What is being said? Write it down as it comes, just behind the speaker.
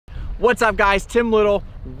What's up guys, Tim Little.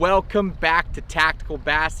 Welcome back to Tactical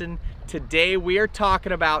Bassin. Today we are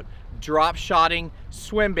talking about drop shotting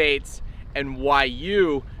swim baits and why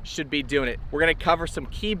you should be doing it. We're gonna cover some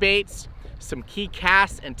key baits, some key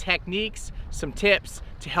casts and techniques, some tips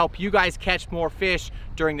to help you guys catch more fish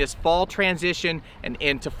during this fall transition and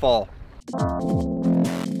into fall.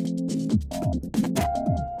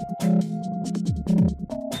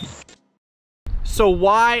 So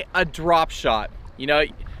why a drop shot? You know,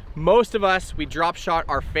 most of us, we drop shot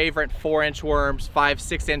our favorite 4-inch worms,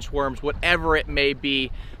 5-6-inch worms, whatever it may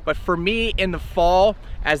be. But for me in the fall,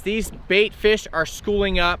 as these bait fish are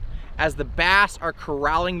schooling up, as the bass are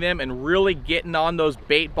corralling them and really getting on those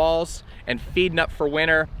bait balls and feeding up for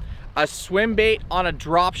winter, a swim bait on a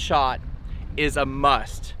drop shot is a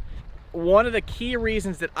must. One of the key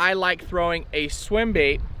reasons that I like throwing a swim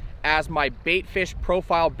bait as my bait fish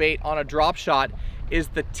profile bait on a drop shot is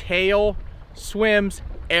the tail swims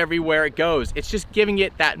everywhere it goes. It's just giving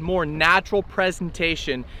it that more natural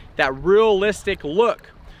presentation, that realistic look.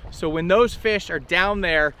 So when those fish are down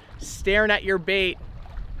there staring at your bait,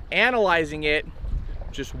 analyzing it,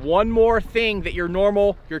 just one more thing that your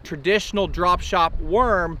traditional drop shot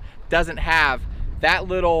worm doesn't have, that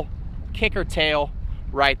little kicker tail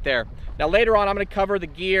right there. Now later on I'm going to cover the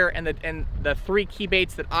gear and the 3 key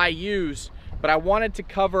baits that I use, but I wanted to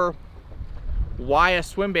cover why a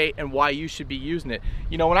swim bait and why you should be using it.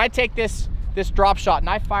 You know, when I take this drop shot and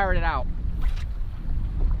I fire it out,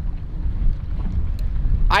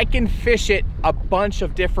 I can fish it a bunch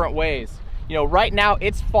of different ways. You know, right now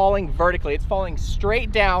it's falling vertically. It's falling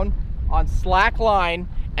straight down on slack line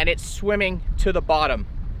and it's swimming to the bottom.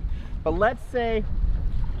 But let's say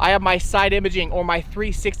I have my side imaging or my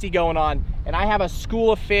 360 going on and I have a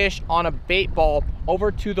school of fish on a bait ball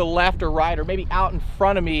over to the left or right or maybe out in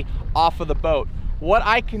front of me off of the boat. What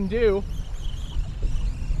I can do,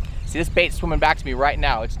 see this bait swimming back to me right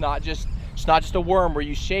now. It's not just a worm where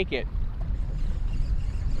you shake it.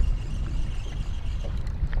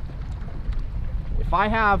 If I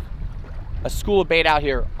have a school of bait out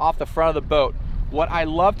here off the front of the boat, what I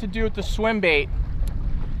love to do with the swim bait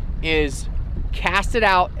is cast it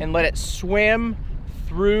out and let it swim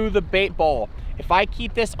through the bait ball. If I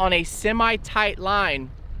keep this on a semi-tight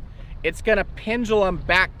line, it's gonna pendulum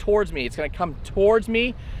back towards me. It's gonna come towards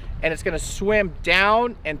me and it's gonna swim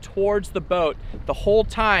down and towards the boat the whole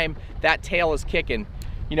time that tail is kicking.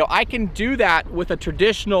 You know, I can do that with a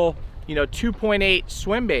traditional, 2.8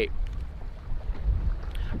 swim bait.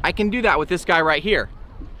 I can do that with this guy right here.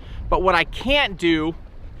 But what I can't do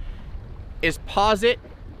is pause it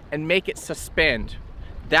and make it suspend.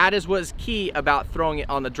 That is what is key about throwing it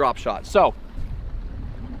on the drop shot. So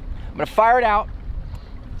I'm gonna fire it out,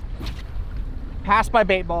 past my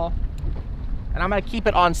bait ball, and I'm gonna keep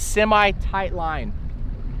it on semi-tight line.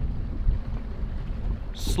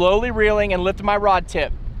 Slowly reeling and lifting my rod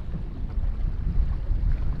tip.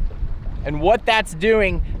 And what that's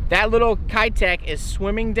doing, that little Kitech is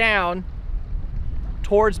swimming down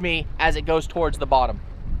towards me as it goes towards the bottom.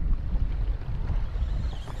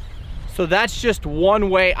 So that's just one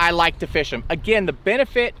way I like to fish them. Again, the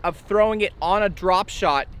benefit of throwing it on a drop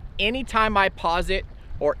shot, anytime I pause it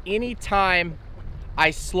or anytime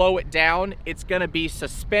I slow it down, it's gonna be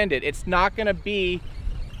suspended. It's not gonna be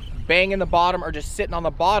banging the bottom or just sitting on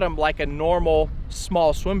the bottom like a normal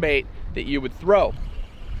small swim bait that you would throw.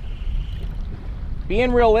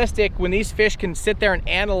 Being realistic when these fish can sit there and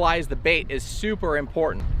analyze the bait is super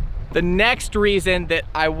important. The next reason that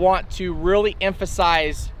I want to really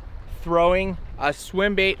emphasize throwing a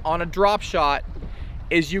swim bait on a drop shot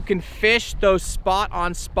is you can fish those spot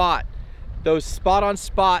on spot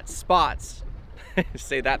spots.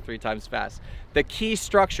 Say that 3 times fast. The key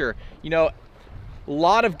structure. You know, a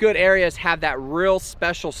lot of good areas have that real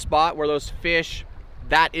special spot where those fish,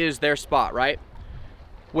 that is their spot, right?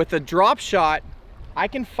 With a drop shot, I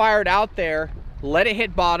can fire it out there, let it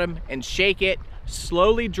hit bottom and shake it,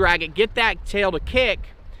 slowly drag it, get that tail to kick,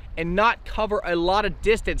 and not cover a lot of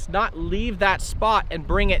distance, not leave that spot and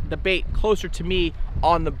bring the bait closer to me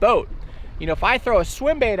on the boat. You know, if I throw a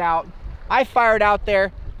swim bait out, I fire it out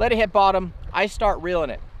there, let it hit bottom, I start reeling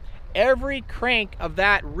it. Every crank of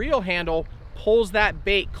that reel handle pulls that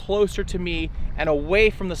bait closer to me and away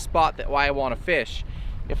from the spot that I want to fish.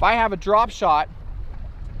 If I have a drop shot,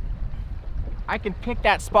 I can pick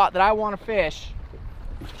that spot that I want to fish,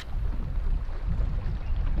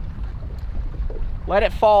 let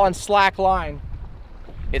it fall on slack line.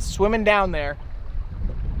 It's swimming down there.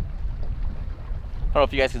 I don't know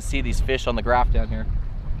if you guys can see these fish on the graph down here.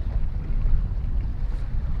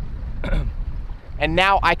 And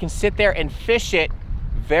now I can sit there and fish it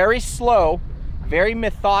very slow, very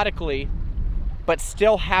methodically, but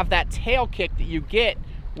still have that tail kick that you get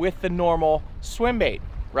with the normal swim bait,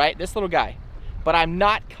 right? This little guy. But I'm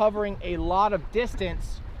not covering a lot of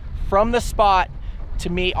distance from the spot to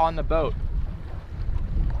me on the boat.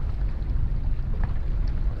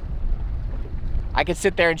 I can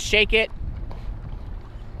sit there and shake it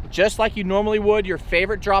just like you normally would your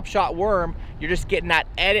favorite drop shot worm. You're just getting that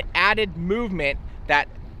added movement, that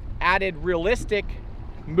added realistic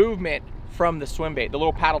movement from the swim bait, the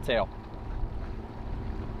little paddle tail.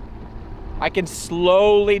 I can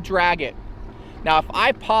slowly drag it. Now, if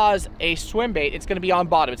I pause a swim bait, it's gonna be on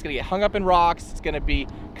bottom. It's gonna get hung up in rocks. It's gonna be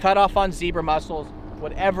cut off on zebra mussels,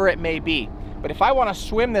 whatever it may be. But if I wanna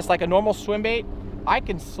swim this like a normal swim bait, I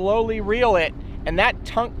can slowly reel it, and that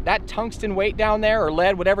tungsten weight down there, or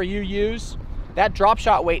lead, whatever you use, that drop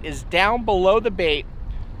shot weight is down below the bait.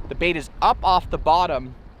 The bait is up off the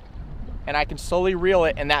bottom, and I can slowly reel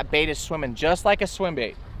it, and that bait is swimming just like a swim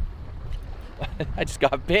bait. I just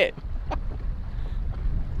got bit.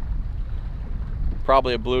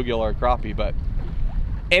 Probably a bluegill or a crappie, but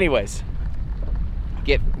anyways,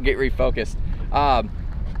 get refocused.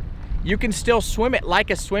 You can still swim it like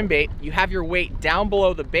a swim bait. You have your weight down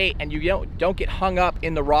below the bait, and you don't get hung up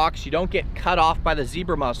in the rocks. You don't get cut off by the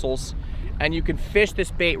zebra mussels, and you can fish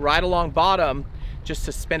this bait right along bottom, just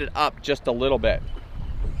suspend it up just a little bit.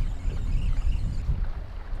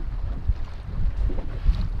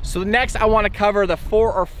 So next, I want to cover the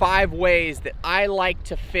 4 or 5 ways that I like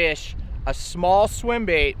to fish a small swim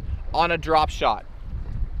bait on a drop shot.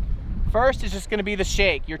 First is just going to be the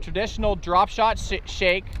shake, your traditional drop shot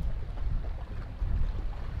shake.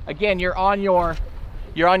 Again, you're on your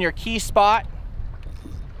key spot.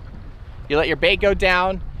 You let your bait go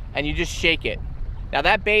down and you just shake it. Now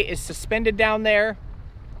that bait is suspended down there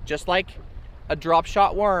just like a drop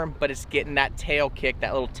shot worm, but it's getting that tail kick,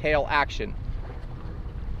 that little tail action.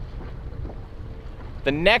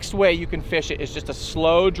 The next way you can fish it is just a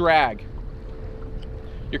slow drag.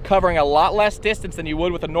 You're covering a lot less distance than you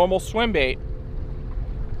would with a normal swim bait,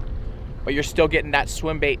 but you're still getting that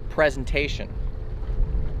swim bait presentation.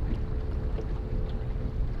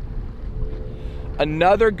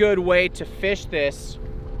 Another good way to fish this,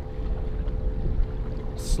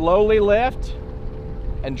 slowly lift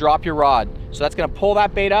and drop your rod. So that's gonna pull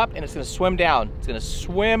that bait up and it's gonna swim down. It's gonna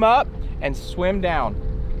swim up and swim down.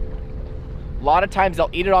 A lot of times they'll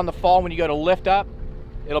eat it on the fall. When you go to lift up,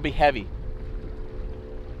 it'll be heavy.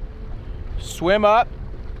 Swim up,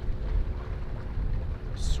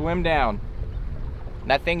 swim down.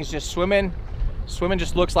 And that thing is just swimming. Swimming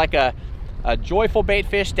just looks like a joyful bait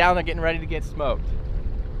fish down there getting ready to get smoked.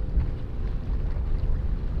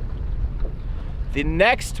 The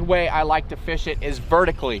next way I like to fish it is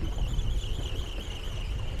vertically.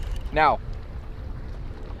 Now,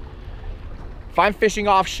 if I'm fishing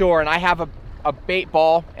offshore and I have a bait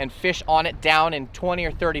ball and fish on it down in 20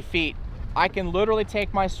 or 30 feet, I can literally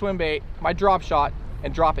take my swim bait, my drop shot,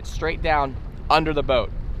 and drop it straight down under the boat.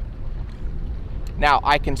 Now,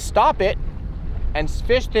 I can stop it and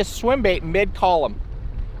fish this swim bait mid-column.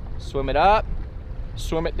 Swim it up,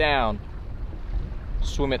 swim it down.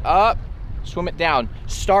 Swim it up, swim it down.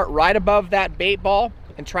 Start right above that bait ball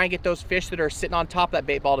and try and get those fish that are sitting on top of that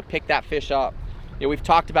bait ball to pick that fish up. You know, we've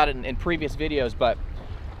talked about it in previous videos, but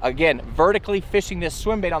again, vertically fishing this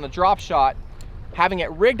swim bait on the drop shot, having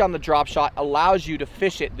it rigged on the drop shot allows you to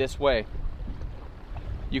fish it this way.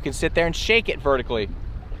 You can sit there and shake it vertically.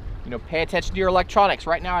 You know, pay attention to your electronics.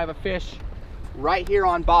 Right now I have a fish right here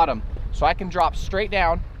on bottom, so I can drop straight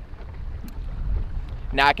down.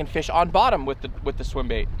 Now I can fish on bottom with the swim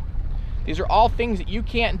bait. These are all things that you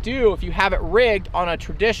can't do if you have it rigged on a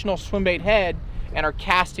traditional swim bait head and are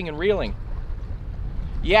casting and reeling.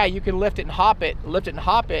 Yeah, you can lift it and hop it,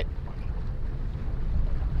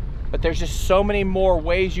 but there's just so many more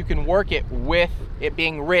ways you can work it with it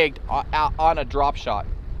being rigged on a drop shot.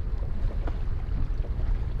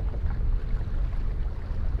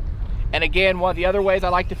 And again, one of the other ways I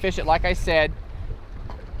like to fish it, like I said,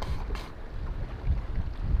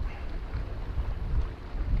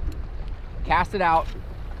 cast it out,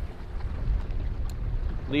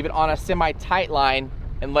 leave it on a semi-tight line,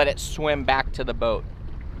 and let it swim back to the boat.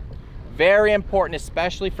 Very important,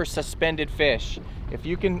 especially for suspended fish. If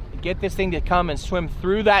you can get this thing to come and swim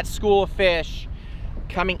through that school of fish,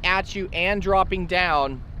 coming at you and dropping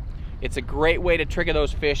down, it's a great way to trigger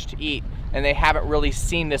those fish to eat, and they haven't really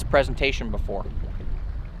seen this presentation before.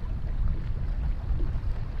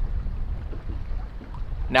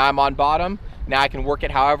 Now I'm on bottom. Now I can work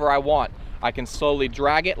it however I want. I can slowly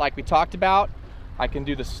drag it like we talked about. I can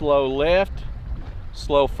do the slow lift,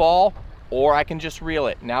 slow fall, or I can just reel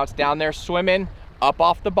it. Now it's down there swimming up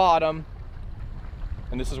off the bottom,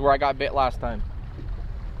 and this is where I got bit last time.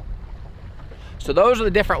 So those are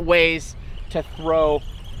the different ways to throw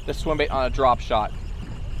the swim bait on a drop shot.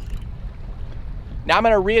 Now I'm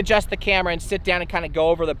gonna readjust the camera and sit down and kind of go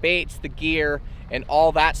over the baits, the gear, and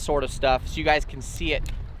all that sort of stuff so you guys can see it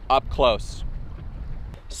up close.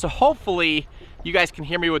 So hopefully you guys can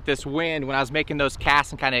hear me with this wind when I was making those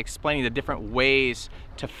casts and kind of explaining the different ways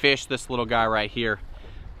to fish this little guy right here.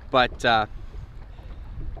 But the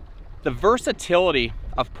versatility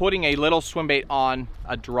of putting a little swim bait on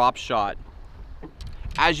a drop shot,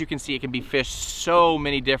 as you can see, it can be fished so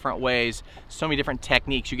many different ways, so many different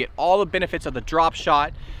techniques. You get all the benefits of the drop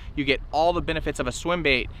shot, you get all the benefits of a swim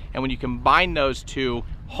bait, and when you combine those two,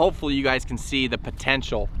 hopefully you guys can see the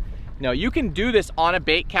potential. Now you can do this on a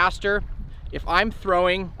bait caster. If I'm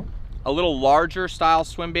throwing a little larger style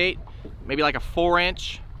swim bait, maybe like a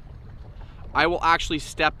 4-inch, I will actually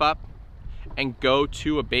step up and go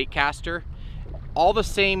to a bait caster. All the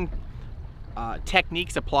same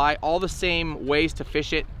techniques apply, all the same ways to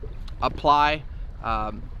fish it apply,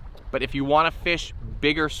 but if you want to fish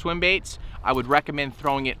bigger swim baits, I would recommend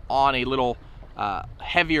throwing it on a little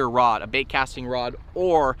heavier rod, a bait casting rod,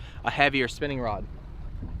 or a heavier spinning rod.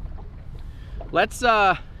 Let's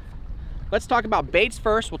talk about baits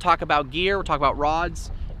first. We'll talk about gear, we'll talk about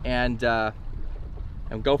rods, and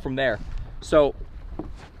go from there. So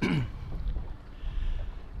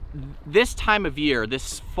this time of year,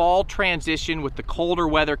 this fall transition with the colder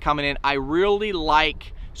weather coming in, I really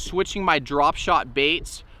like switching my drop shot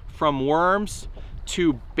baits from worms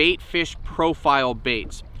to bait fish profile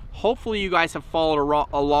baits. Hopefully you guys have followed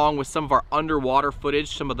along with some of our underwater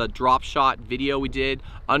footage, some of the drop shot video we did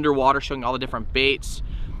underwater showing all the different baits.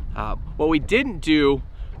 What we didn't do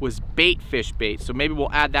was bait fish bait, so maybe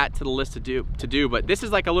we'll add that to the list to do, but this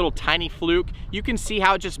is like a little tiny fluke. You can see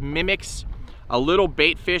how it just mimics a little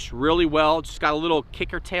bait fish really well. Just got a little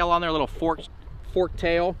kicker tail on there, a little fork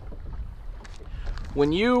tail.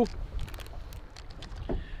 When you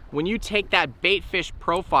take that bait fish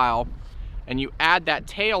profile and you add that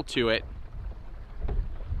tail to it,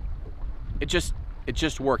 it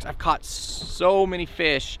just works. I've caught so many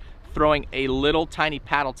fish throwing a little tiny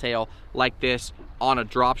paddle tail like this on a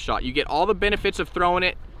drop shot. You get all the benefits of throwing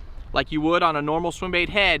it like you would on a normal swim bait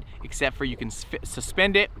head, except for you can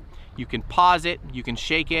suspend it, you can pause it, you can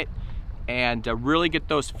shake it, and really get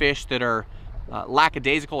those fish that are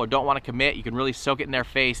lackadaisical or don't want to commit. You can really soak it in their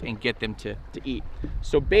face and get them to eat.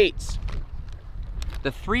 So baits,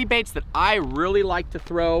 the 3 baits that I really like to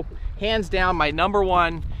throw, hands down, my number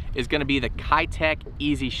one is going to be the Keitech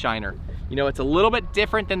Easy Shiner. You know, it's a little bit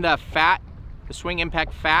different than the Fat, the Swing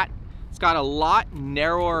Impact Fat. It's got a lot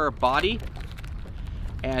narrower body,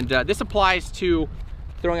 and this applies to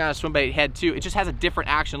throwing on a swim bait head too. It just has a different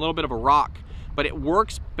action, a little bit of a rock, but it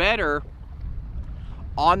works better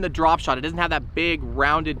on the drop shot. It doesn't have that big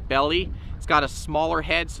rounded belly. It's got a smaller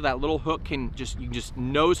head, so that little hook you can just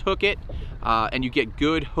nose hook it, and you get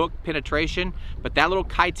good hook penetration. But that little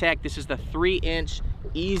Keitech, this is the 3-inch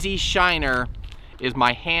Easy Shiner, is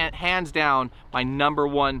my hands down my number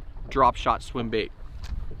one drop shot swim bait.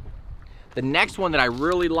 The next one that I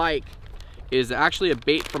really like is actually a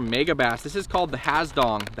bait from Mega Bass. This is called the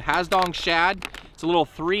Hasdong. The Hasdong Shad. It's a little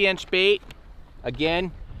 3-inch bait.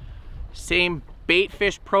 Again, same bait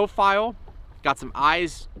fish profile. Got some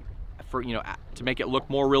eyes for, you know, to make it look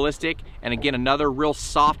more realistic. And again, another real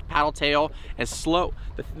soft paddle tail. As slow.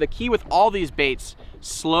 The key with all these baits,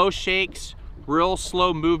 slow shakes, real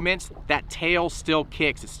slow movements. That tail still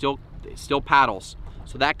kicks. It still paddles.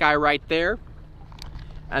 So that guy right there.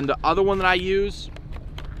 And the other one that I use,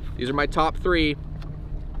 these are my top 3.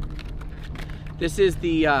 This is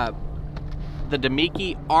the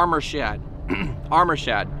Damiki Armor Shad. Armor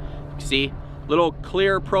Shad. See, little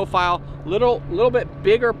clear profile, little bit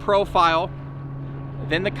bigger profile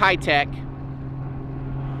than the Keitech.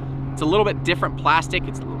 It's a little bit different plastic.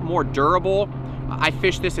 It's more durable. I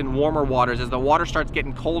fish this in warmer waters. As the water starts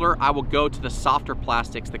getting colder, I will go to the softer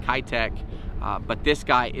plastics, the Keitech. But this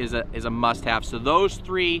guy is a must-have. So those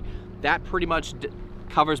 3, that pretty much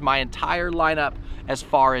covers my entire lineup as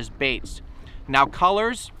far as baits. Now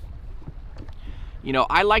colors, you know,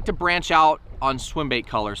 I like to branch out on swim bait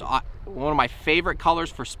colors. One of my favorite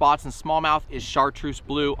colors for spots and smallmouth is chartreuse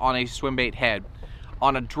blue on a swim bait head.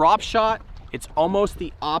 On a drop shot, it's almost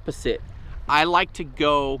the opposite. I like to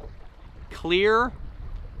go clear,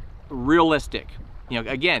 realistic. You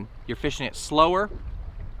know, again, you're fishing it slower.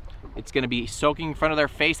 It's going to be soaking in front of their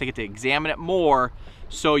face. They get to examine it more.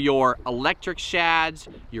 So your electric shads,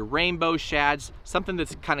 your rainbow shads, something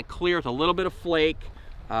that's kind of clear with a little bit of flake.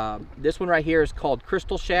 This one right here is called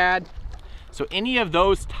Crystal Shad. So any of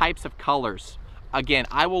those types of colors, again,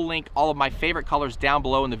 I will link all of my favorite colors down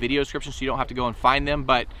below in the video description so you don't have to go and find them,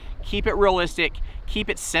 but keep it realistic, keep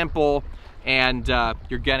it simple, and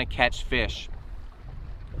you're gonna catch fish.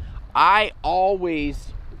 I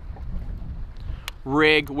always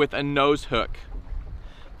rig with a nose hook.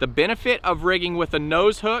 The benefit of rigging with a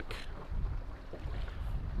nose hook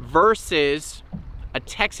versus a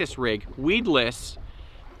Texas rig, weedless,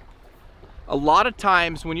 a lot of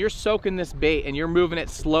times when you're soaking this bait and you're moving it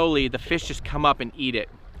slowly, the fish just come up and eat it.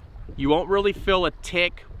 You won't really feel a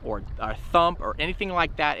tick or a thump or anything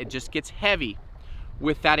like that. It just gets heavy.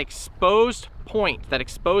 With that exposed point, that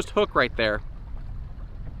exposed hook right there,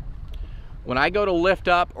 when I go to lift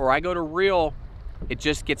up or I go to reel, it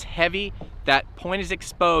just gets heavy. That point is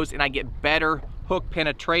exposed and I get better hook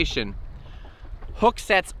penetration. Hook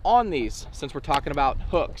sets on these, since we're talking about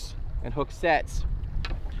hooks and hook sets,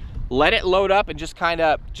 let it load up and just kind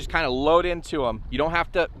of load into them. You don't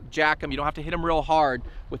have to jack them, you don't have to hit them real hard.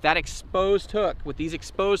 With that exposed hook, with these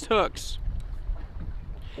exposed hooks,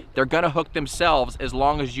 they're gonna hook themselves as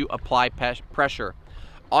long as you apply pressure.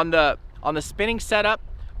 On the spinning setup,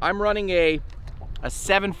 I'm running a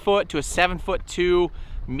 7-foot to a 7'2"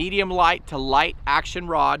 medium light to light action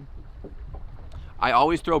rod. I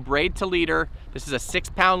always throw braid to leader. This is a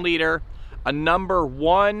 6-pound leader, a number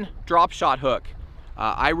 1 drop shot hook.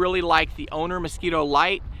 I really like the Owner Mosquito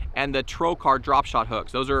Light and the Trocar drop shot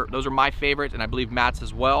hooks. Those are my favorites, and I believe Matt's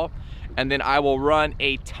as well. And then I will run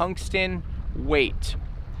a tungsten weight.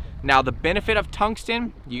 Now the benefit of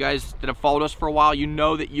tungsten, you guys that have followed us for a while, you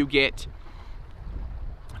know that you get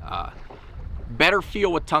better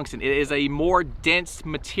feel with tungsten. It is a more dense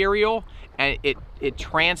material and it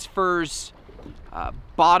transfers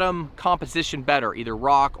bottom composition better, either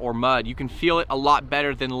rock or mud. You can feel it a lot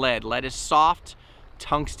better than lead. Lead is soft,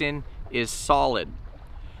 tungsten is solid.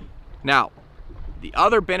 Now, the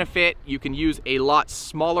other benefit, you can use a lot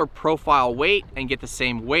smaller profile weight and get the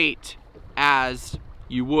same weight as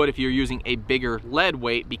you would if you're using a bigger lead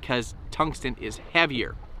weight because tungsten is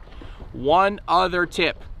heavier. One other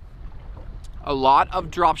tip, a lot of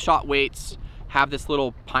drop shot weights have this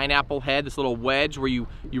little pineapple head, this little wedge where you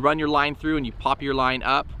run your line through and you pop your line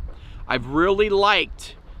up. I've really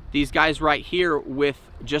liked these guys right here with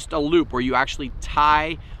just a loop where you actually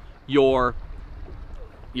tie your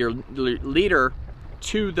leader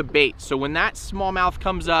to the bait. So when that smallmouth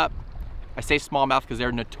comes up, I say smallmouth because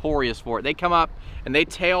they're notorious for it. They come up and they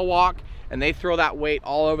tail walk and they throw that weight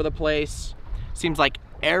all over the place. Seems like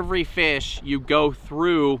every fish you go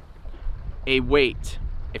through a weight.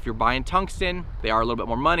 If you're buying tungsten, they are a little bit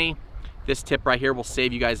more money. This tip right here will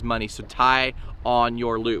save you guys money. So tie on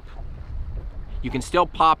your loop. You can still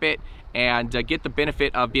pop it and get the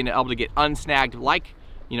benefit of being able to get unsnagged like,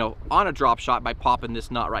 you know, on a drop shot by popping this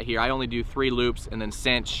knot right here. I only do 3 loops and then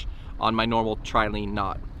cinch on my normal trilene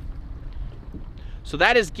knot. So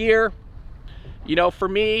that is gear. You know, for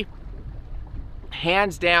me,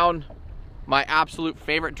 hands down, my absolute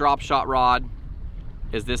favorite drop shot rod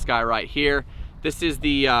is this guy right here. This is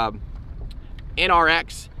the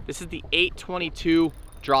NRX. This is the 822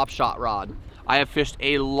 drop shot rod. I have fished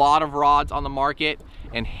a lot of rods on the market,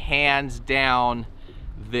 and hands down,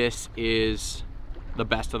 this is the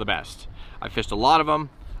best of the best. I fished a lot of them.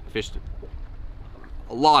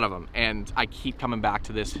 And I keep coming back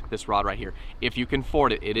to this rod right here. If you can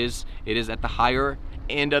afford it, it is at the higher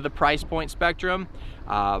end of the price point spectrum.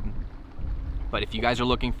 But if you guys are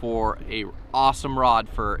looking for a awesome rod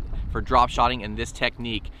for drop shotting and this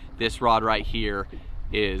technique, this rod right here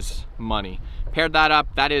is money. Paired that up,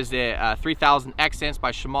 that is a 3000 Xsense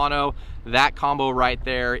by Shimano. That combo right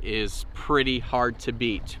there is pretty hard to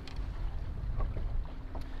beat.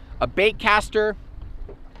 A bait caster,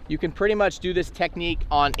 you can pretty much do this technique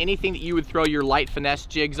on anything that you would throw your light finesse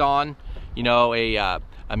jigs on. You know, a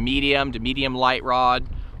medium to medium light rod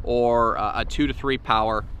or a 2 to 3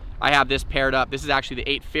 power. I have this paired up. This is actually the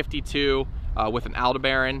 852 with an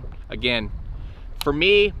Aldebaran. Again, for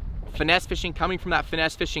me, finesse fishing, coming from that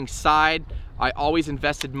finesse fishing side, I always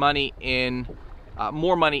invested money in,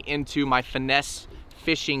 more money into my finesse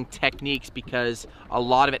fishing techniques because a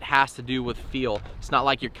lot of it has to do with feel. It's not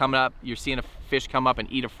like you're coming up, you're seeing a fish come up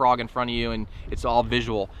and eat a frog in front of you and it's all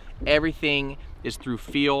visual. Everything is through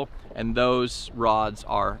feel, and those rods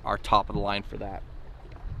are top of the line for that.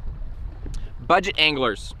 Budget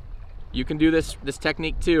anglers, you can do this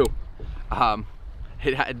technique too.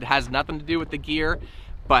 It has nothing to do with the gear,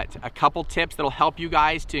 but a couple tips that'll help you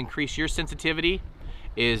guys to increase your sensitivity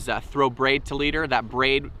is throw braid to leader. That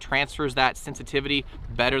braid transfers that sensitivity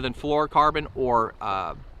better than fluorocarbon or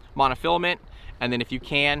monofilament, And then if you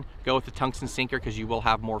can, go with the tungsten sinker because you will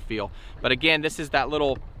have more feel. But again, this is that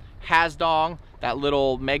little Hasdong, that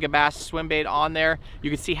little Megabass swim bait on there. You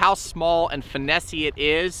can see how small and finessey it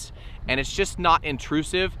is, and it's just not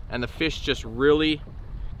intrusive, and the fish just really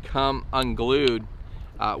come unglued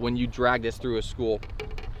when you drag this through a school.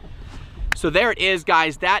 So there it is,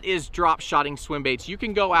 guys. That is drop shotting swim baits. You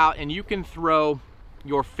can go out and you can throw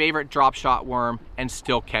your favorite drop shot worm and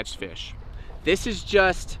still catch fish. This is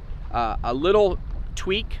just a little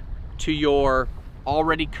tweak to your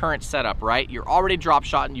already current setup, right? You're already drop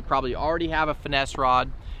shotting, you probably already have a finesse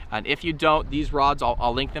rod, and if you don't, these rods,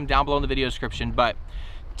 I'll link them down below in the video description, but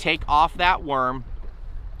take off that worm,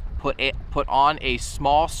 put on a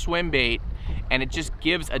small swim bait, and it just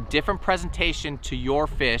gives a different presentation to your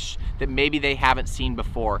fish that maybe they haven't seen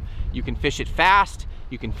before. You can fish it fast,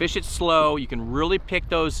 you can fish it slow, you can really pick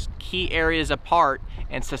those key areas apart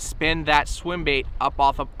and suspend that swim bait up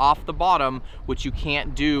off the bottom, which you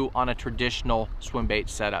can't do on a traditional swim bait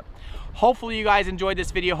setup. Hopefully you guys enjoyed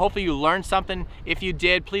this video. Hopefully you learned something. If you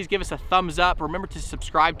did, please give us a thumbs up. Remember to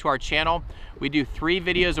subscribe to our channel. We do 3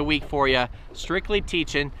 videos a week for you, strictly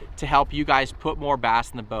teaching to help you guys put more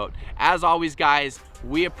bass in the boat. As always, guys,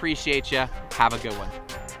 we appreciate you. Have a good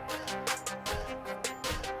one.